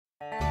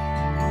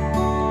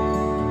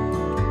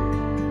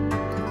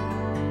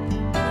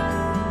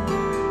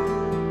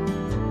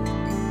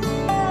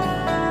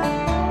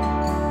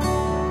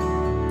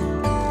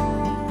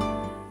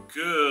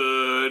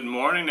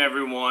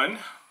everyone,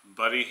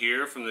 Buddy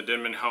here from the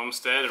Denman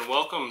Homestead, and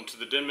welcome to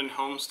the Denman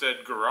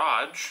Homestead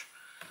garage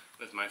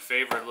with my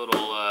favorite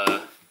little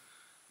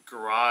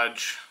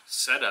garage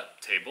setup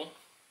table.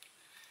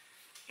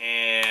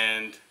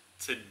 And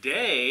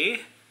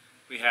today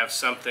we have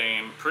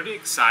something pretty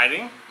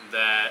exciting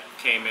that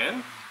came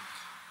in.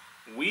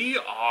 We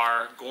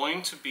are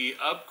going to be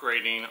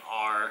upgrading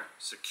our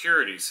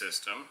security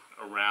system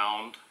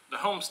around the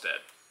homestead.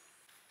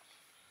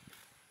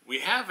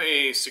 We have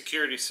a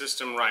security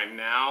system right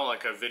now,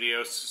 like a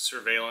video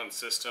surveillance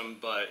system,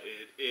 but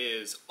it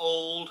is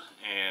old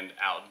and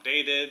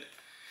outdated.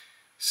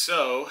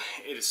 So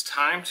it is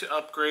time to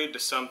upgrade to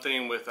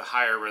something with a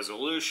higher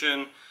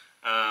resolution.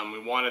 We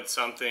wanted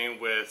something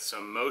with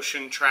some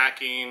motion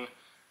tracking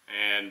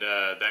and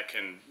that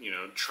can,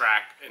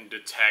 track and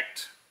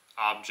detect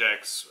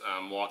objects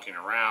walking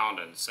around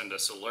and send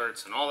us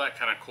alerts and all that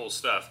kind of cool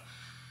stuff.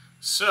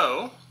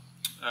 So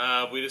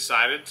we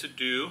decided to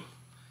do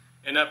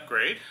an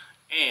upgrade,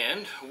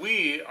 and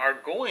we are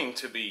going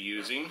to be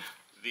using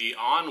the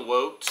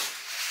ONWOTE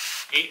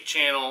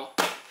 8-channel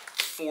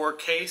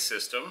 4K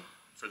system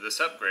for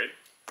this upgrade.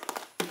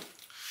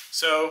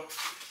 So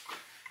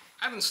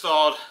I've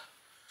installed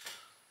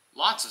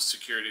lots of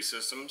security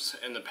systems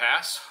in the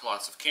past,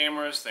 lots of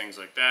cameras, things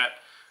like that.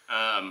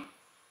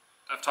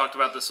 I've talked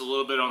about this a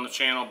little bit on the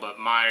channel, but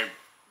my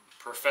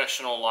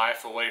professional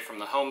life away from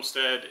the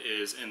homestead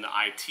is in the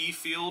IT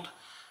field.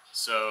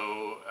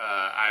 So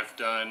I've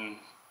done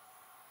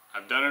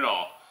it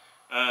all.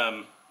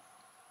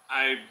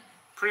 I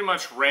pretty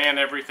much ran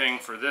everything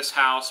for this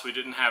house. We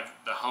didn't have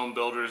the home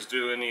builders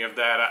do any of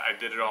that. I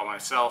did it all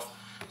myself,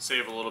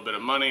 saved a little bit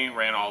of money,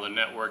 ran all the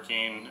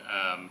networking,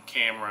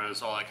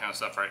 cameras, all that kind of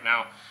stuff right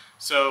now.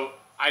 So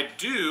I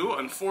do,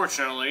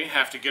 unfortunately,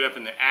 have to get up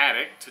in the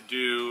attic to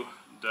do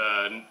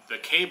the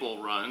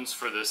cable runs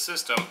for this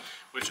system,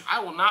 which I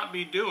will not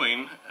be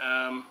doing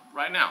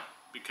right now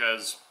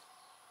because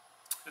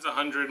it's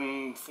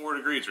 104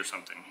 degrees or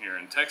something here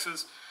in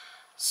Texas.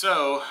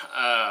 So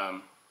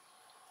I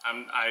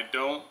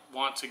don't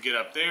want to get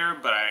up there,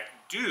 but I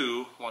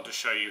do want to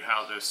show you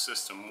how this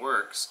system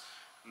works.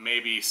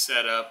 Maybe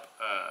set up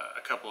a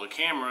couple of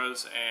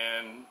cameras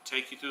and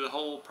take you through the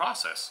whole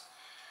process.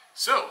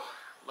 So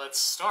let's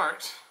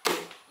start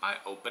by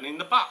opening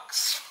the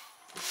box.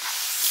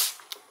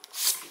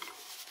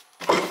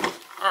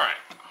 All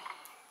right.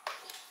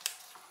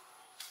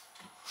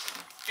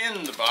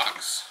 In the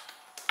box,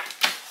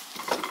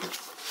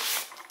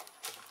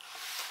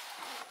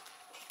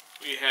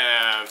 we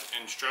have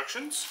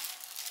instructions.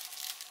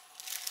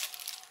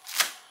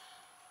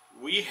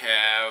 We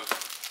have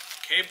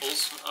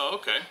cables. Oh,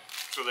 okay.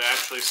 So they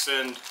actually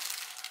send,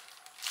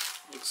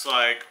 looks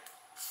like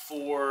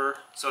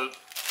 4. So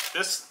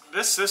this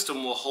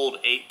system will hold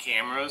 8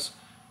 cameras,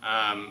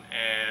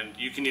 and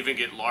you can even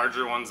get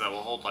larger ones that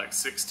will hold like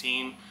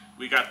 16.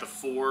 We got the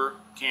 4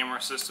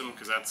 camera system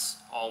because that's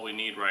all we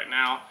need right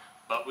now,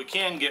 but we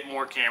can get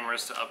more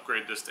cameras to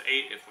upgrade this to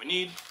 8 if we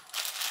need.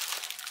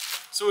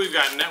 So we've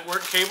got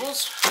network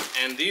cables,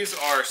 and these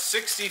are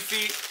 60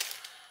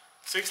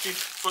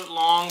 foot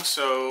long,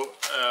 so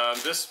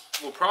this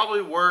will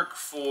probably work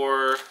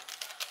for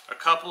a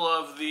couple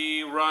of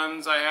the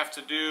runs I have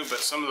to do, but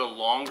some of the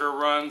longer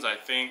runs, I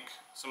think,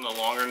 some of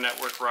the longer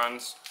network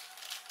runs,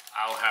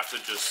 I'll have to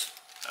just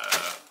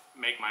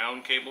make my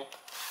own cable.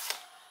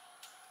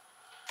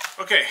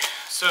 Okay,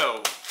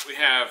 so we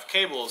have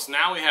cables.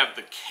 Now we have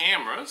the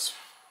cameras,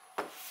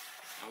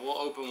 and we'll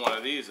open one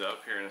of these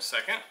up here in a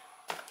second.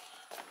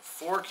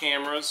 4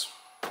 cameras,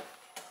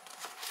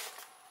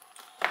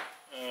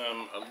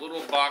 a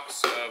little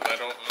box of, I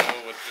don't know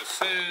what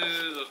this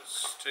is,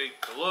 let's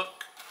take a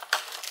look.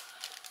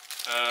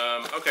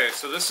 Okay,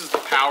 so this is the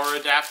power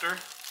adapter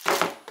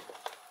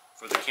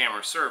for the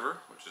camera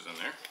server, which is in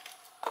there.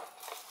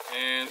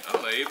 And,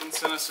 oh, they even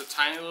sent us a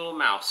tiny little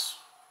mouse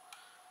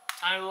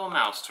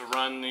to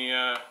run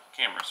the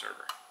camera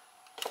server.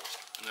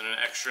 And then an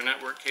extra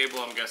network cable.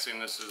 I'm guessing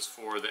this is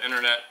for the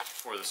internet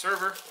for the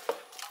server.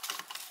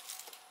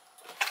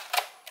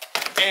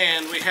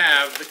 And we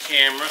have the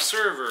camera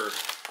server.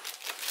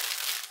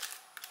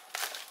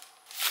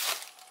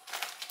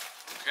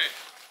 Okay.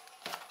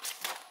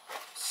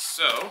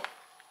 So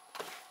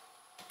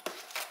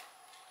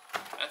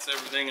that's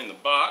everything in the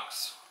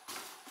box.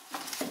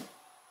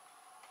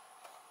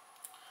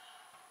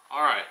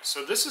 Alright,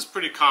 so this is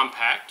pretty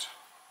compact,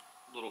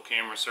 little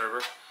camera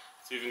server.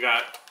 It's even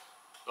got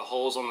the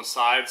holes on the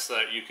sides so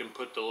that you can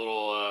put the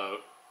little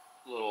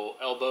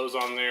elbows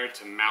on there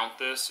to mount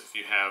this if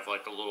you have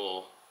like a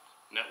little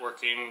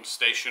networking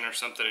station or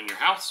something in your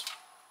house.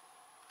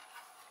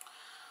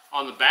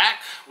 On the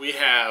back we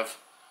have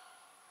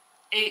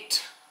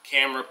 8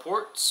 camera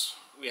ports.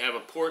 We have a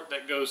port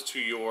that goes to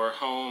your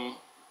home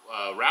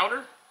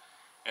router,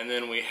 and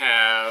then we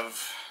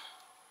have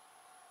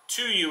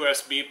 2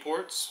 USB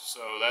ports,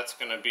 so that's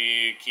going to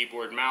be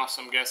keyboard, mouse,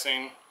 I'm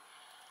guessing.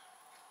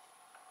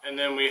 And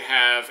then we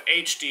have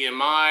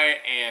HDMI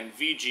and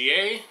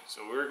VGA,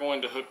 so we're going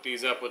to hook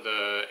these up with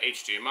a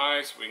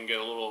HDMI so we can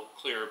get a little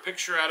clearer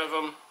picture out of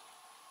them.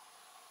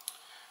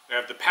 We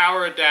have the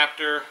power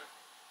adapter,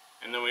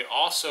 and then we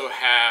also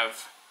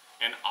have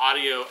an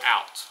audio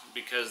out,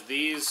 because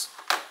these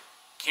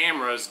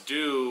cameras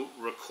do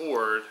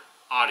record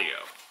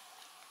audio.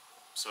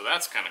 So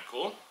that's kind of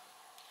cool.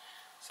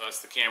 So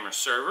that's the camera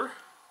server.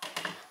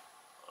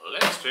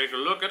 Let's take a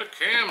look at a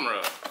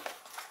camera.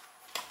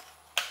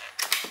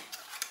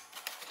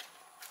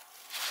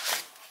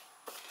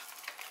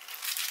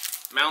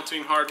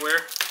 Mounting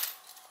hardware.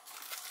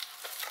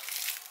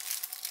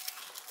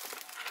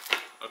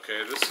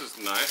 Okay, this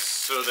is nice.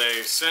 So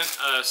they sent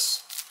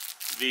us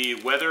the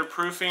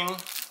weatherproofing,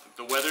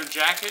 the weather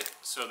jacket,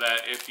 so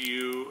that if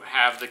you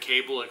have the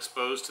cable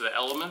exposed to the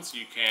elements,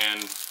 you can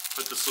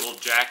put this little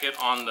jacket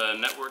on the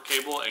network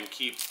cable and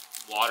keep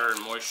water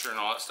and moisture and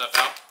all that stuff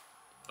out.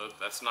 So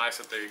that's nice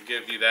that they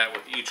give you that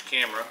with each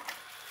camera.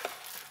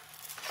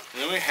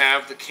 And then we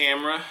have the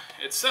camera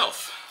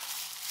itself.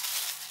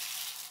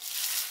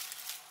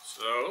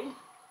 So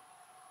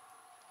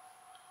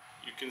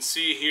you can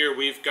see here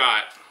we've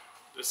got,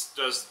 this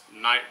does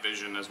night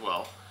vision as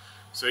well.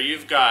 So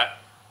you've got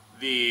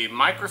the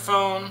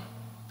microphone,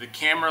 the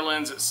camera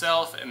lens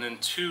itself, and then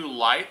 2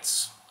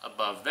 lights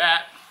above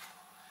that.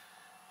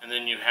 And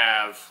then you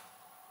have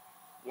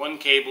 1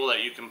 cable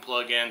that you can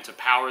plug in to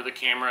power the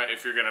camera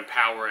if you're going to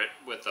power it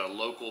with a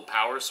local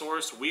power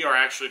source. We are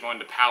actually going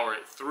to power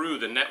it through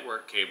the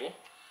network cable,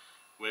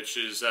 which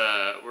is,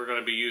 we're going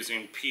to be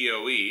using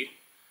PoE,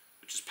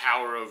 which is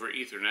power over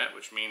Ethernet,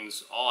 which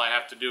means all I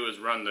have to do is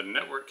run the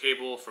network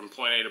cable from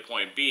point A to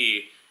point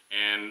B,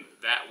 and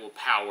that will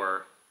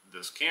power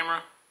this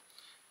camera.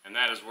 And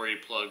that is where you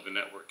plug the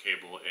network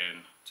cable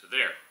in to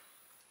there.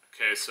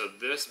 Okay, so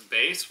this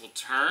base will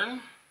turn.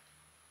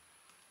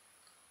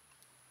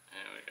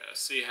 And we gotta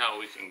see how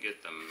we can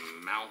get the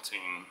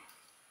mounting.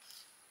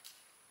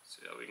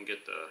 See how we can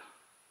get the,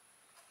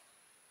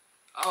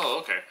 oh,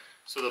 okay.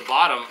 So the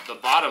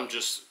bottom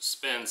just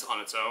spins on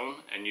its own,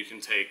 and you can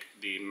take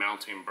the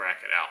mounting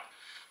bracket out.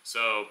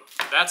 So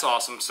that's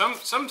awesome.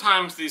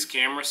 Sometimes these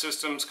camera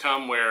systems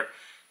come where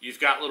you've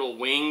got little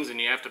wings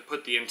and you have to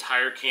put the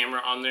entire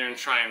camera on there and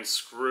try and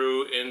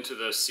screw into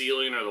the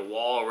ceiling or the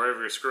wall or wherever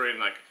you're screwing,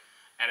 like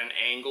at an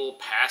angle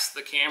past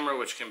the camera,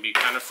 which can be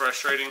kind of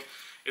frustrating.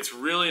 It's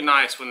really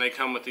nice when they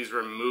come with these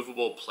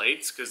removable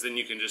plates, because then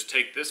you can just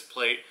take this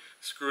plate,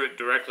 screw it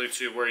directly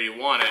to where you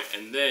want it,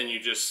 and then you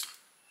just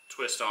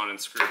twist on and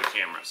screw the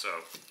camera. So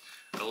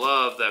I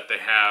love that they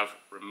have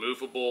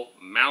removable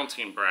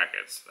mounting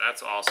brackets.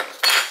 That's awesome.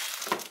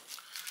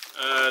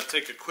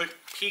 Take a quick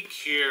peek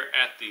here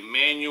at the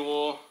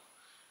manual,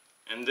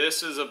 and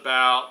this is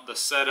about the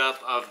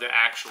setup of the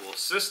actual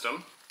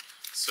system.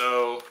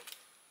 So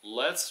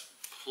let's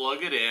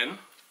plug it in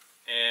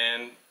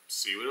and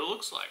see what it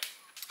looks like.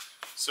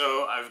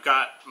 So I've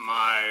got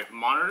my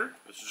monitor.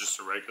 This is just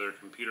a regular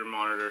computer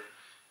monitor,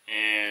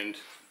 and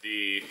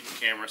the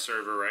camera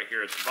server right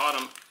here at the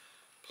bottom.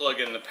 Plug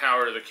in the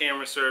power to the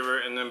camera server,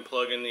 and then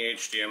plug in the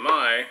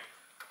HDMI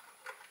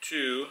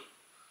to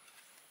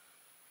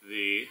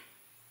the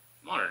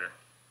monitor.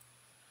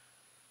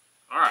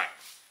 Alright,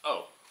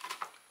 oh,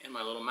 and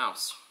my little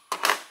mouse.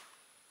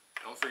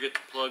 Don't forget to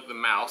plug the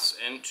mouse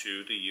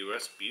into the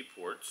USB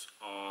ports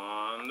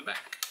on the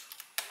back,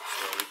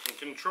 so we can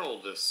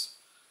control this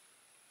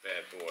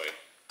bad boy.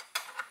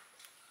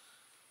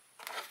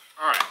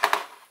 Alright,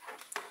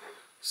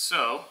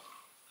 so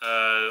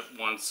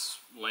once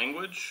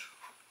language,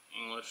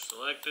 English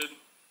selected,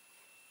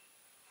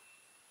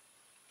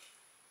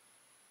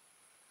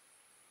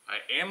 I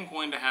am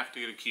going to have to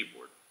get a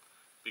keyboard,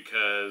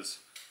 because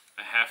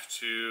I have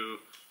to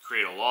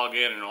create a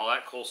login and all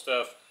that cool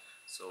stuff.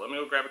 So let me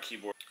go grab a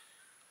keyboard.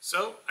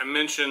 So I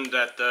mentioned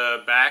that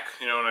the back,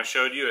 when I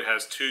showed you, it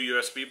has 2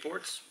 USB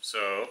ports.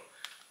 So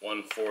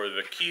one for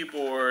the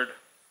keyboard,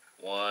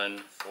 one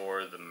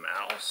for the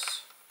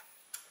mouse.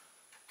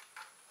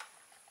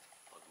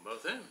 Plug them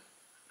both in.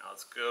 Now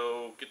let's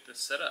go get this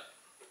set up.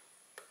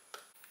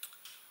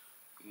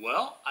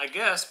 Well, I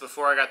guess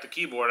before I got the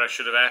keyboard, I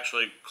should have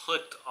actually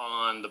clicked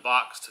on the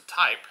box to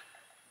type,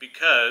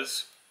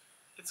 because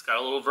it's got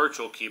a little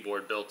virtual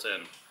keyboard built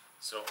in.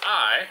 So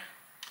I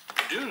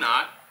do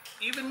not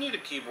even need a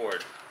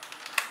keyboard.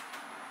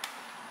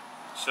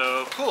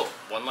 So cool,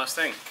 one less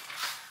thing.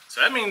 So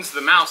that means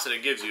the mouse that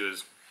it gives you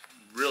is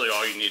really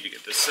all you need to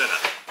get this set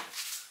up.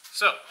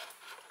 So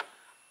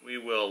we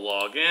will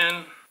log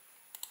in,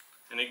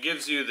 and it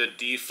gives you the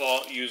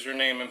default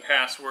username and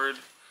password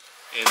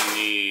in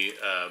the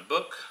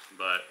book,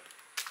 but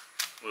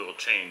we will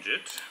change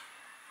it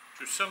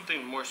to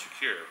something more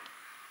secure.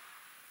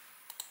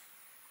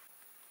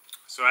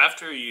 So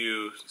after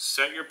you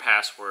set your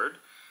password,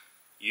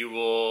 it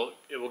will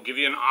give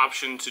you an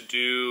option to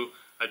do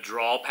a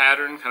draw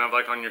pattern, kind of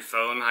like on your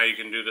phone, how you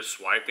can do the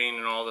swiping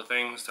and all the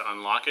things to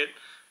unlock it.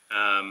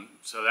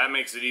 So that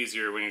makes it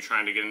easier when you're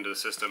trying to get into the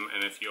system,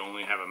 and if you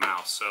only have a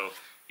mouse. So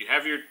you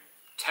have your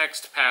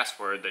text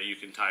password that you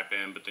can type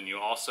in, but then you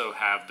also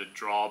have the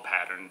draw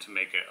pattern to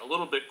make it a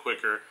little bit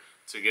quicker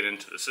to get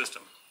into the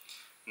system.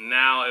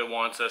 Now it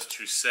wants us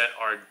to set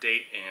our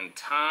date and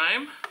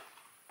time.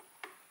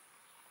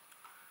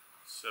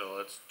 So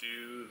let's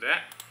do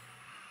that.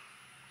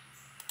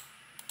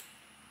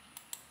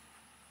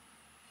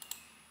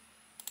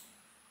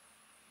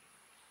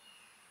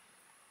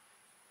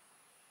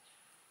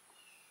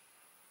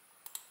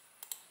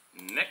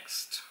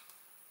 Next.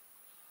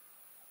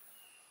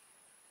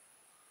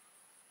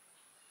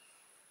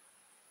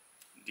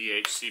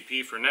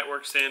 DHCP for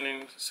network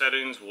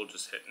settings, we'll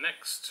just hit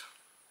next.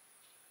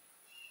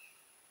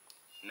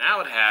 Now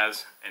it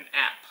has an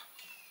app.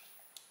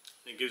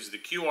 It gives you the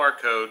QR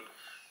code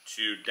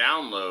to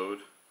download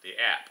the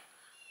app.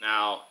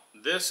 Now,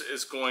 this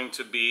is going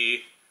to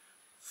be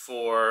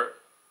for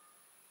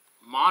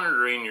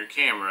monitoring your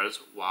cameras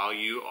while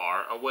you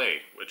are away,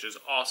 which is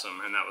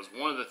awesome. And that was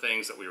one of the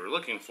things that we were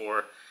looking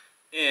for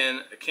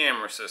in a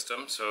camera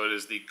system. So it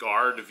is the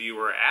Guard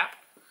Viewer app.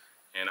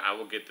 And I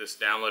will get this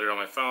downloaded on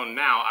my phone.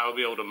 Now I will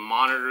be able to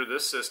monitor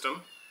this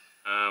system,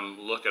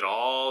 look at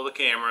all the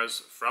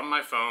cameras from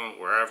my phone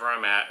wherever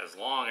I'm at, as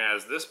long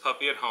as this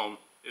puppy at home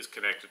is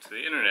connected to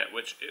the internet,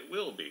 which it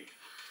will be.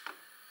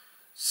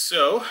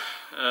 So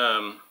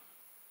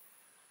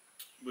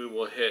we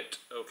will hit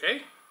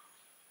OK.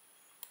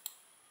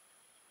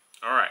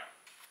 All right.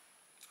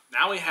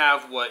 Now we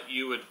have what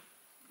you would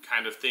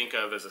kind of think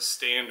of as a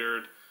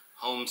standard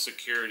home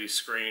security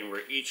screen,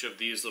 where each of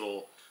these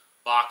little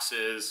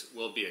boxes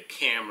will be a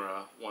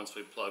camera once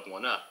we plug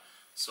one up.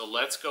 So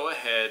let's go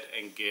ahead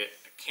and get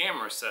a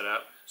camera set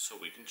up so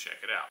we can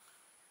check it out.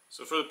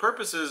 So for the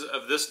purposes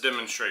of this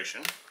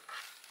demonstration,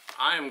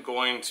 I am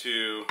going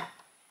to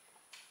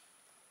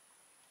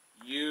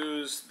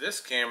use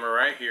this camera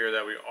right here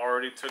that we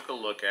already took a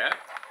look at.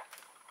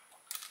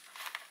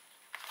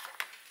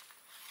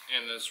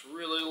 And this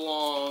really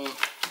long,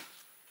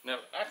 now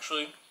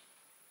actually,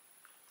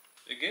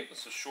 they gave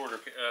us a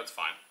shorter, that's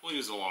fine, we'll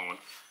use the long one.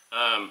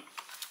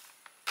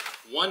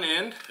 One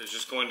end is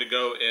just going to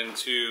go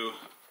into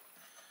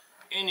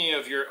any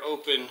of your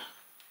open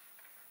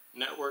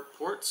network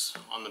ports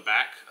on the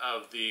back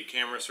of the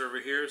camera server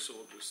here. So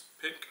we'll just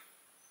pick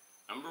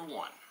number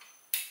 1.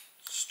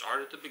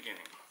 Start at the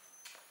beginning.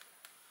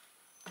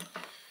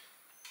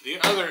 The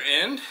other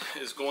end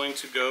is going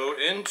to go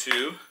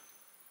into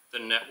the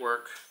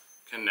network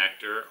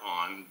connector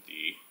on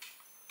the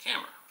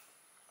camera,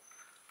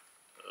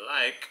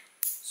 like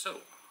so.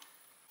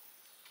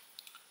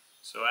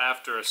 So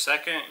after a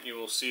second, you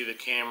will see the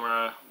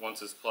camera,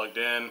 once it's plugged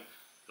in,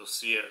 you'll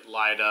see it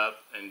light up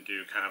and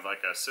do kind of like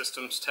a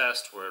systems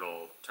test where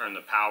it'll turn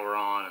the power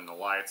on and the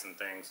lights and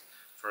things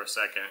for a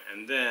second.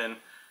 And then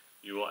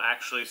you will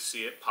actually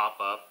see it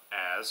pop up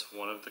as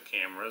one of the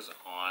cameras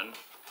on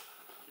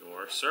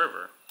your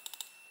server.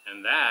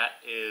 And that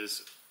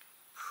is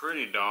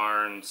pretty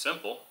darn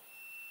simple.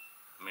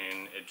 I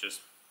mean, it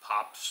just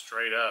pops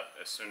straight up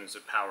as soon as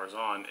it powers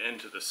on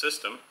into the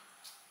system.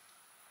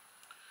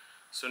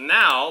 So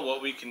now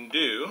what we can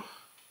do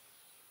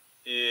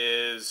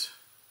is,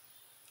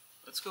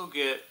 let's go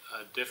get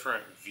a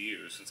different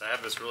view. Since I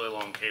have this really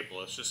long cable,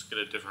 let's just get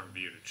a different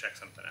view to check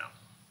something out.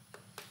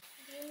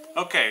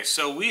 Okay,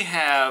 so we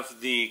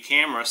have the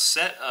camera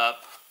set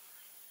up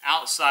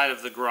outside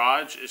of the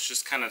garage. It's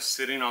just kind of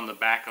sitting on the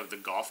back of the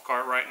golf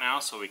cart right now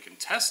so we can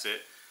test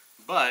it,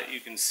 but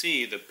you can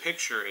see the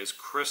picture is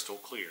crystal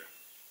clear.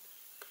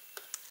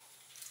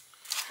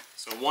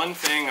 So one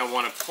thing I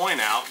want to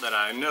point out that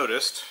I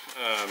noticed,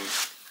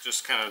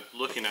 just kind of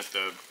looking at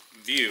the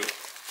view,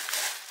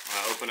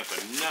 I'll open up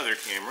another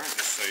camera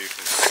just so you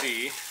can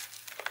see.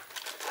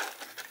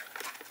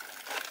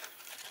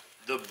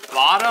 The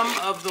bottom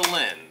of the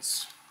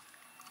lens,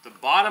 the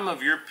bottom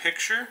of your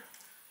picture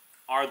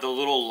are the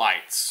little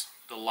lights.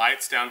 The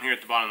lights down here at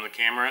the bottom of the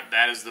camera,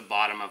 that is the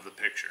bottom of the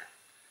picture.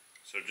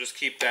 So just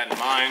keep that in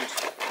mind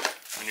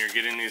when you're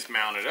getting these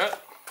mounted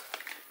up.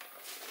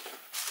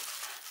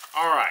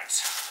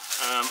 Alright,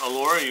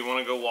 Alora, you want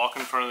to go walk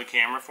in front of the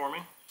camera for me?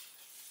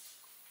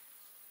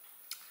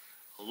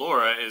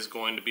 Alora is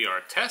going to be our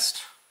test.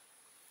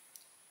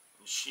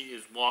 She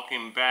is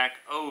walking back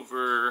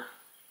over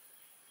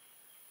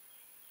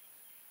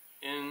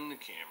in the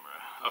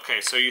camera. Okay,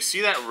 so you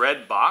see that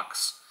red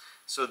box?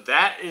 So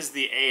that is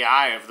the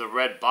AI of the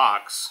red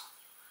box.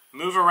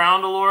 Move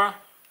around, Alora.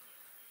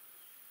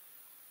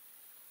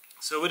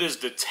 So it is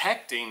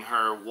detecting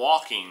her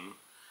walking.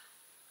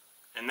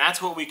 And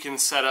that's what we can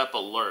set up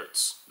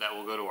alerts that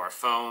will go to our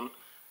phone.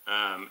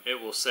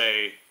 It will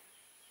say,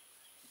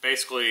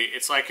 basically,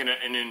 it's like an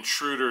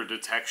intruder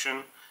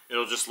detection.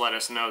 It'll just let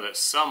us know that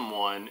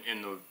someone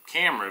in the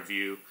camera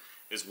view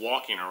is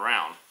walking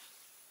around.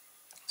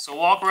 So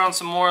walk around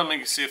some more and let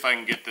me see if I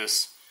can get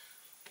this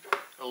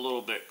a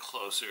little bit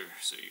closer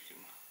so you can,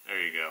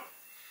 there you go.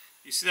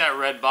 You see that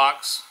red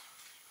box?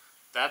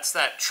 That's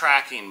that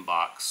tracking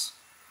box.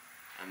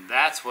 And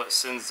that's what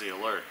sends the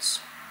alerts.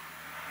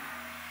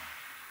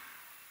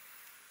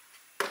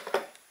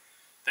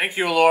 Thank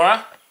you,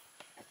 Laura.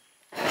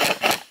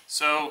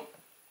 So,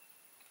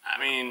 I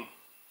mean,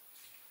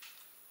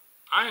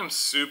 I am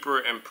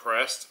super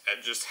impressed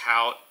at just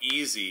how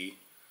easy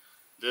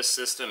this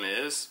system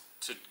is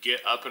to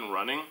get up and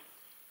running.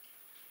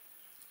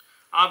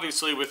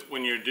 Obviously,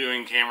 when you're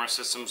doing camera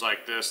systems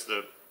like this,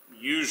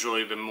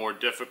 usually the more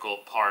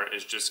difficult part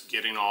is just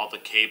getting all the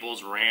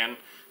cables ran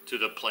to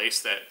the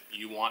place that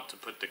you want to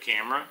put the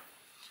camera.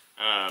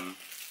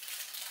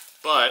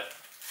 But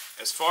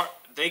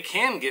they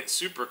can get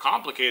super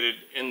complicated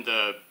in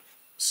the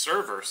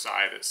server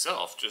side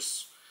itself.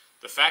 Just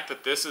the fact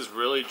that this is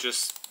really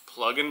just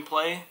plug and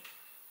play,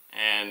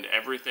 and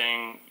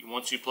everything,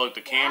 once you plug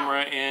the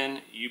camera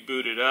in, you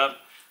boot it up,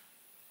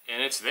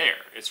 and it's there,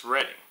 it's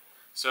ready.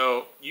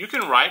 So you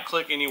can right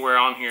click anywhere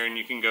on here and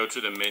you can go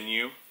to the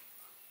menu.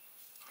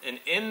 And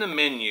in the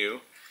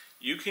menu,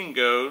 you can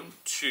go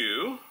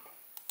to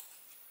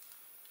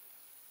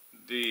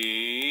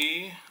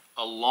the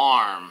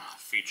alarm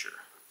feature.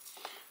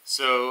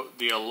 So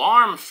the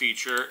alarm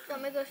feature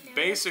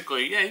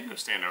basically, yeah, you can go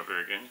stand over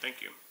here again,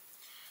 thank you.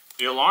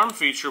 The alarm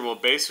feature will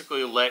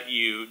basically let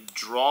you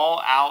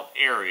draw out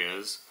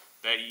areas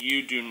that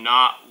you do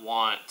not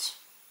want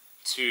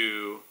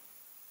to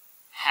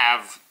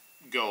have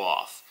go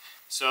off.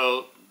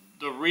 So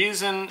the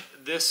reason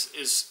this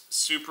is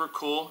super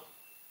cool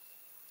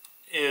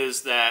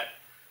is that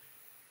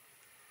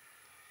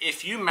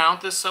if you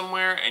mount this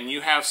somewhere and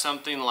you have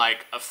something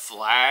like a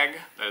flag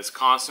that is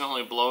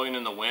constantly blowing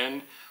in the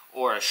wind,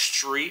 or a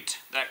street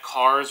that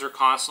cars are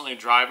constantly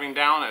driving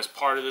down as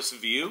part of this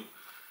view,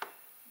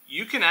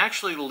 you can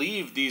actually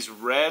leave these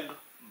red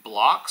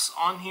blocks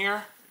on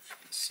here. If you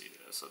can see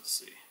this, let's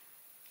see.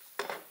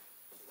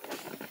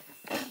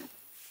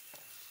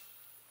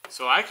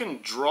 So I can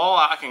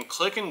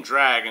click and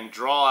drag and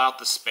draw out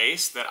the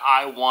space that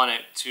I want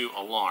it to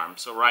alarm.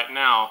 So right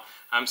now,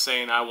 I'm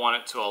saying I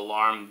want it to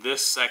alarm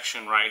this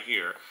section right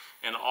here.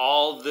 And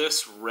all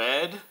this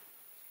red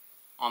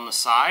on the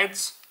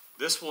sides,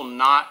 this will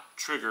not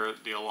trigger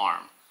the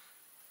alarm.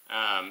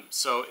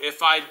 So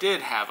if I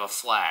did have a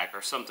flag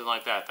or something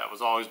like that that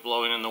was always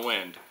blowing in the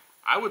wind,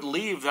 I would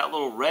leave that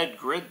little red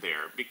grid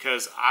there,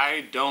 because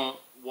I don't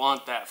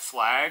want that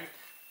flag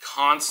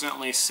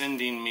constantly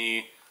sending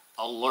me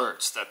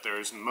alerts that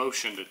there's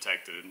motion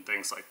detected and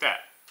things like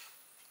that.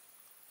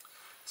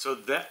 So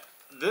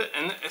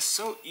and it's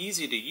so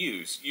easy to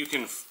use. You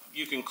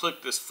can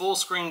click this full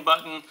screen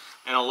button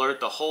and alert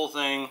the whole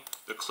thing,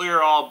 the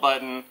clear all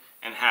button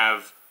and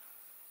have,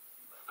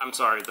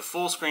 the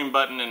full screen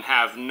button and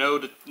have no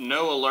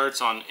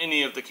alerts on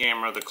any of the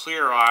camera. The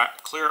clear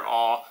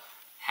all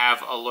have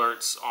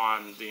alerts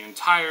on the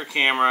entire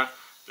camera.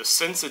 The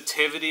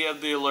sensitivity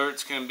of the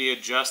alerts can be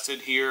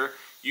adjusted here.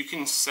 You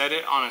can set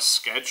it on a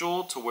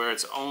schedule to where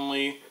it's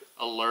only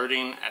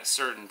alerting at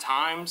certain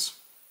times.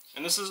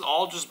 And this is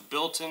all just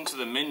built into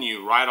the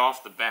menu right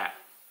off the bat.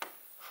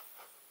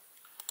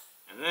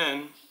 And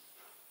then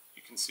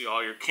you can see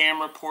all your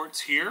camera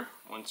ports here.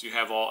 Once you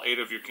have all 8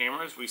 of your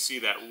cameras, we see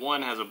that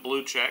one has a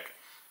blue check.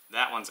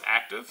 That one's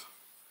active.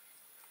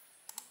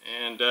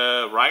 And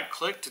right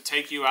click to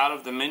take you out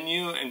of the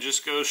menu and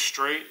just go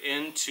straight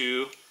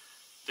into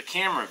the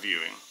camera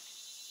viewing.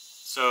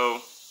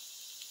 So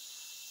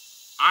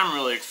I'm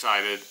really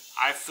excited.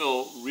 I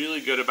feel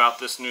really good about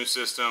this new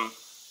system.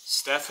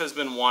 Steph has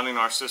been wanting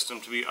our system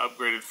to be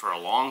upgraded for a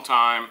long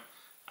time,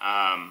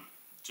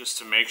 just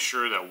to make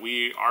sure that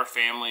our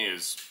family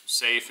is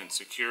safe and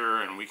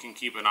secure and we can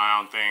keep an eye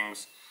on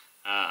things.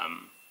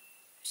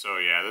 So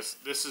yeah,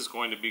 this is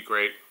going to be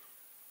great.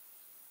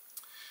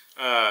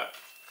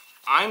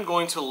 I'm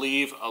going to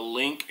leave a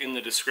link in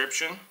the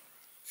description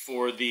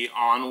for the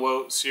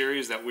ONWOTE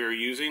series that we're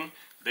using.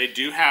 They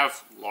do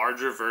have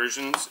larger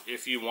versions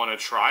if you want to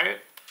try it,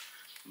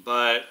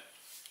 but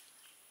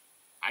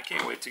I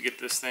can't wait to get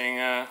this thing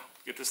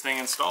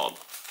installed.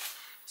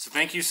 So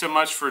thank you so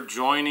much for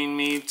joining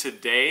me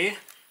today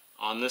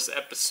on this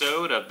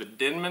episode of the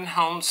Denman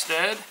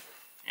Homestead,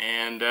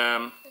 and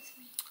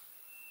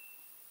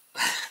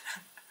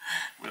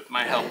with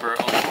my helper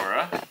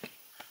Aurora.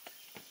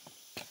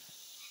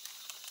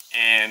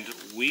 And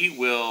we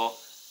will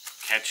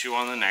catch you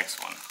on the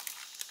next one.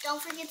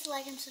 Don't forget to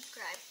like and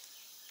subscribe.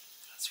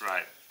 That's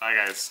right. Bye,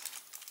 guys.